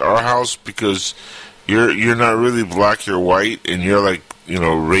house our house because you're not really black, you're white, and you're like,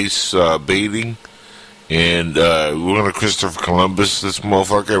 race baiting. And we're gonna Christopher Columbus this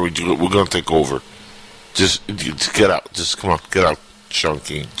motherfucker. We're gonna take over. Just get out. Just come on, get out, Sean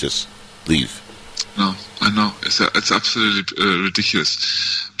King. Just leave. No, I know. It's absolutely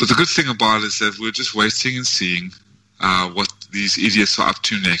ridiculous. But the good thing about it is that we're just waiting and seeing what these idiots are up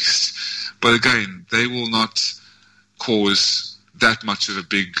to next. But again, they will not cause that much of a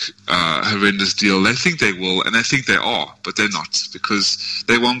big, horrendous deal. They think they will, and they think they are, but they're not, because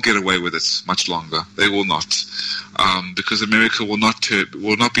they won't get away with it much longer. They will not, because America will not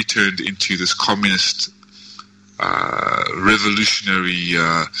be turned into this communist, revolutionary,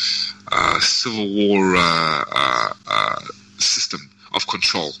 civil war system of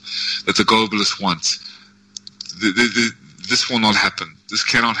control that the globalists want. This will not happen. This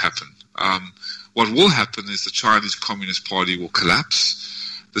cannot happen. What will happen is the Chinese Communist Party will collapse.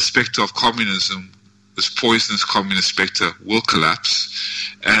 The specter of communism, this poisonous communist specter, will collapse.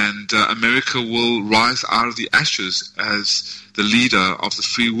 And America will rise out of the ashes as the leader of the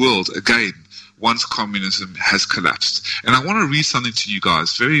free world again, once communism has collapsed. And I want to read something to you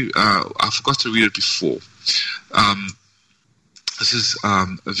guys. I forgot to read it before. This is a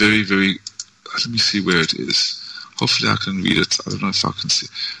very, very... Let me see where it is. Hopefully I can read it. I don't know if I can see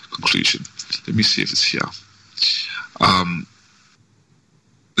conclusion. Let me see if it's here.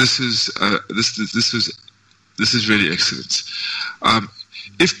 This is really excellent.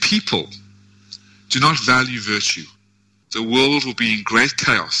 If people do not value virtue, the world will be in great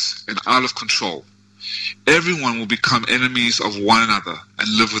chaos and out of control. everyone will become enemies of one another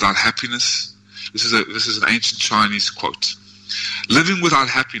and live without happiness. This is an ancient Chinese quote. Living without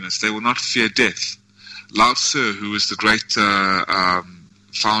happiness, they will not fear death. Lao Tzu, who is the great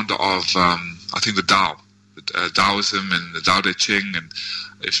founder of, I think, the Tao, Taoism and the Tao Te Ching, and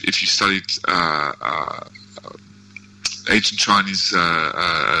if you studied ancient Chinese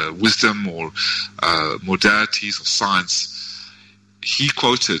wisdom or modalities of science, he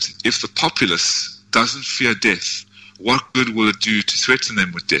quoted, "If the populace doesn't fear death, what good will it do to threaten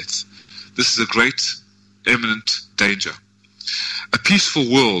them with death?" This is a great, imminent danger. A peaceful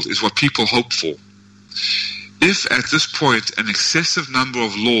world is what people hope for. If at this point an excessive number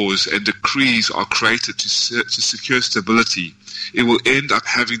of laws and decrees are created to secure stability, it will end up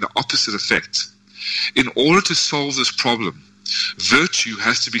having the opposite effect. In order to solve this problem, virtue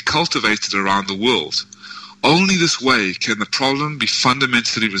has to be cultivated around the world. Only this way can the problem be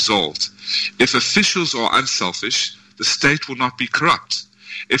fundamentally resolved. If officials are unselfish, the state will not be corrupt.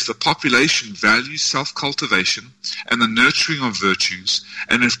 If the population values self-cultivation and the nurturing of virtues,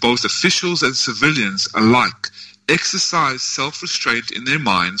 and if both officials and civilians alike exercise self-restraint in their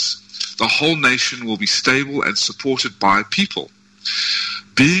minds, the whole nation will be stable and supported by people.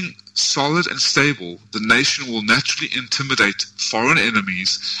 Being solid and stable, the nation will naturally intimidate foreign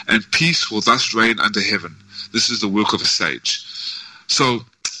enemies, and peace will thus reign under heaven. This is the work of a sage. So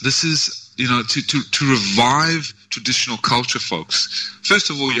this is, to revive traditional culture, folks. First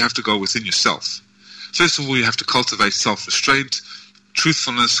of all, you have to go within yourself. First of all, you have to cultivate self-restraint,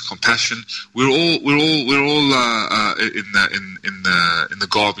 truthfulness, compassion. We're all in the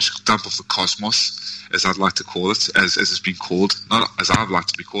garbage dump of the cosmos, as I'd like to call it, as it's been called, not as I'd like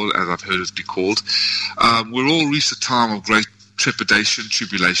to be called, as I've heard it be called. We're all reached a time of great trepidation,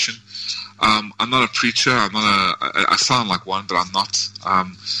 tribulation. I'm not a preacher. I sound like one, but I'm not.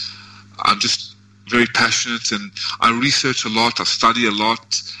 I'm just very passionate, and I research a lot. I study a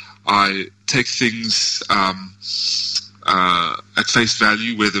lot. I take things at face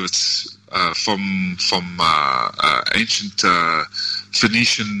value, whether it's from ancient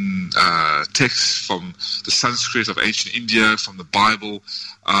Phoenician texts, from the Sanskrit of ancient India, from the Bible.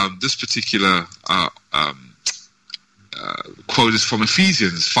 This particular quote is from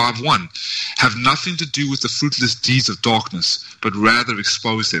Ephesians 5:1. Have nothing to do with the fruitless deeds of darkness, but rather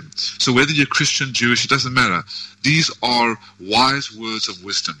expose them. So whether you're Christian, Jewish, it doesn't matter. These are wise words of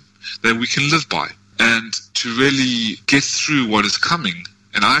wisdom that we can live by. And to really get through what is coming,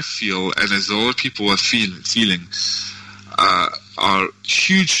 and I feel, and as a lot of people are feeling, are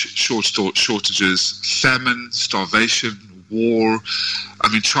huge shortages, famine, starvation, war. I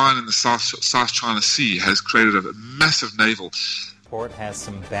mean, China in the South China Sea has created a massive naval. Report has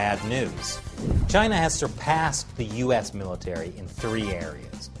some bad news. China has surpassed the U.S. military in 3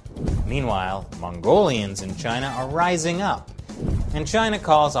 areas. Meanwhile, Mongolians in China are rising up, and China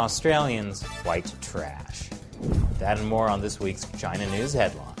calls Australians white trash. That and more on this week's China News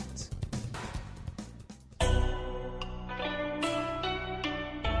Headlines.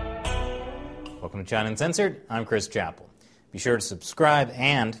 Welcome to China Uncensored. I'm Chris Chappell. Be sure to subscribe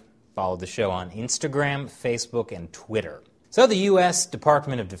and follow the show on Instagram, Facebook, and Twitter. So the U.S.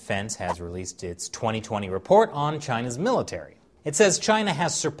 Department of Defense has released its 2020 report on China's military. It says China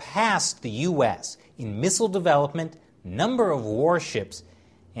has surpassed the U.S. in missile development, number of warships,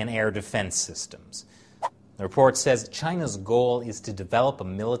 and air defense systems. The report says China's goal is to develop a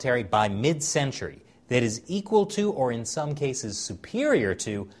military by mid-century that is equal to, or in some cases superior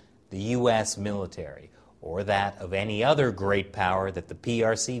to, the U.S. military, or that of any other great power that the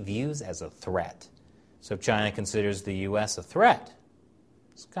PRC views as a threat. So China considers the U.S. a threat.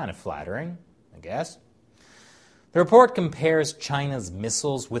 It's kind of flattering, I guess. The report compares China's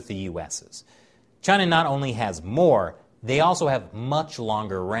missiles with the U.S.'s. China not only has more, they also have much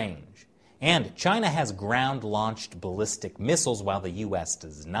longer range. And China has ground-launched ballistic missiles while the U.S.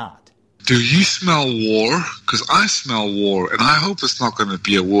 does not. Do you smell war? Because I smell war, and I hope it's not going to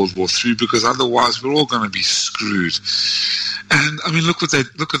be a World War III, because otherwise we're all going to be screwed. And I mean, look what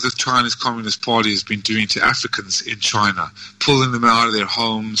the Chinese Communist Party has been doing to Africans in China, pulling them out of their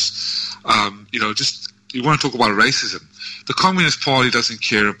homes. You want to talk about racism? The Communist Party doesn't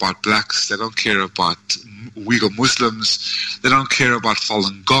care about blacks. They don't care about Uyghur Muslims. They don't care about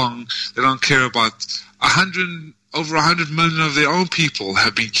Falun Gong. They don't care about over 100 million of their own people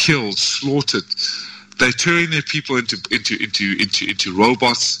have been killed, slaughtered. They're turning their people into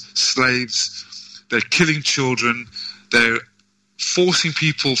robots, slaves. They're killing children. They're forcing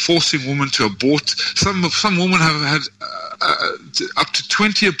women to abort. Some women have had up to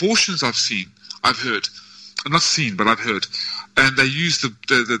 20 abortions. I've heard. I've not seen, but I've heard. and they use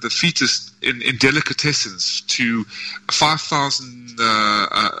the fetus in delicatessens to 5,000.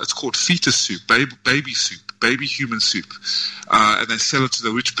 It's called fetus soup, baby soup, baby human soup, and they sell it to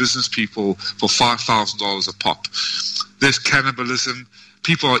the rich business people for $5,000 a pop. There's cannibalism.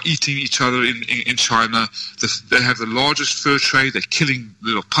 People are eating each other in China. They have the largest fur trade. They're killing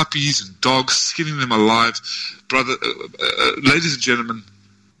little puppies and dogs, skinning them alive. Ladies and gentlemen,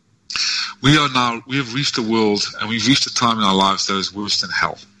 we have reached a world, and we've reached a time in our lives that is worse than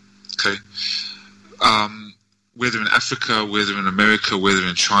hell. Okay, whether in Africa, whether in America, whether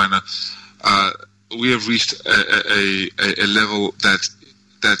in China, we have reached a level that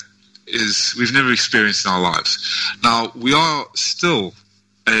is we've never experienced in our lives. Now, we are still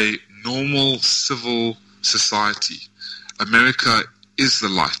a normal civil society. America is the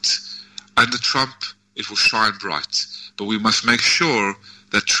light. Under Trump, it will shine bright. But we must make sure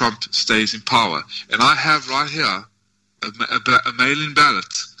that Trump stays in power. And I have right here a mail-in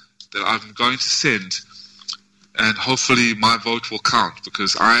ballot that I'm going to send, and hopefully my vote will count,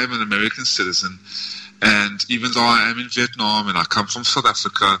 because I am an American citizen, and even though I am in Vietnam and I come from South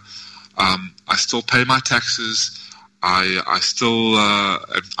Africa, I still pay my taxes. I'm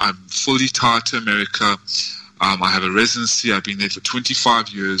fully tied to America. I have a residency. I've been there for 25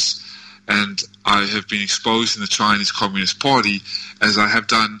 years, and I have been exposed in the Chinese Communist Party, as I have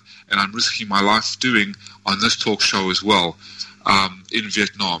done, and I'm risking my life doing on this talk show as well, in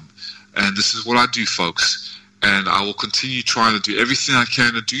Vietnam. And this is what I do, folks, and I will continue trying to do everything I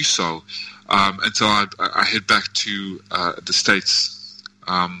can to do so until I head back to the States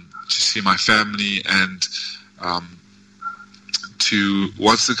to see my family, and to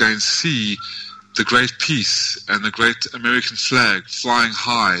once again see the great peace and the great American flag flying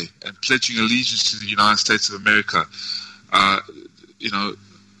high and pledging allegiance to the United States of America, as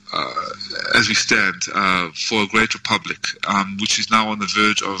we stand for a great republic, which is now on the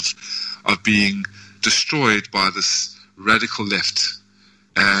verge of being destroyed by this radical left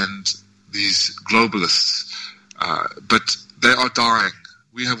and these globalists. But they are dying.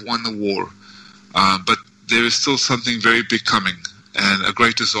 We have won the war. But there is still something very big coming, and a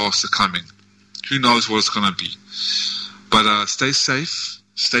great disaster coming. Who knows what it's going to be? But stay safe,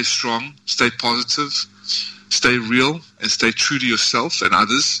 stay strong, stay positive, stay real, and stay true to yourself and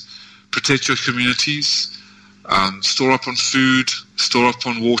others. Protect your communities. Store up on food, store up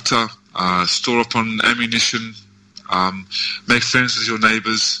on water, store up on ammunition. Make friends with your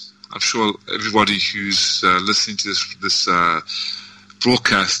neighbors. I'm sure everybody who's listening to this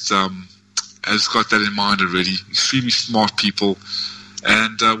broadcast has got that in mind already. Extremely smart people.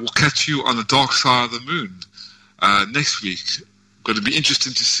 And we'll catch you on the dark side of the moon next week. Going to be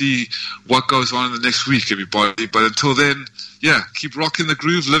interesting to see what goes on in the next week, everybody. But until then, keep rocking the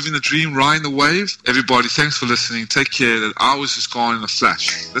groove, living the dream, riding the wave. Everybody, thanks for listening. Take care. That hours is gone in a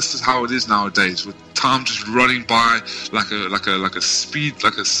flash. This is how it is nowadays, with time just running by like a speed,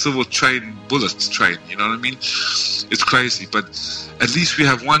 like a silver train, bullet train. You know what I mean? It's crazy. But at least we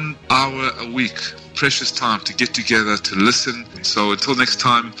have 1 hour a week. Precious time to get together, to listen. So until next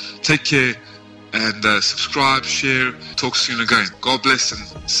time, take care, and subscribe, share. Talk soon again. God bless,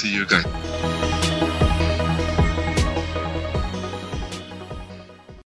 and see you again.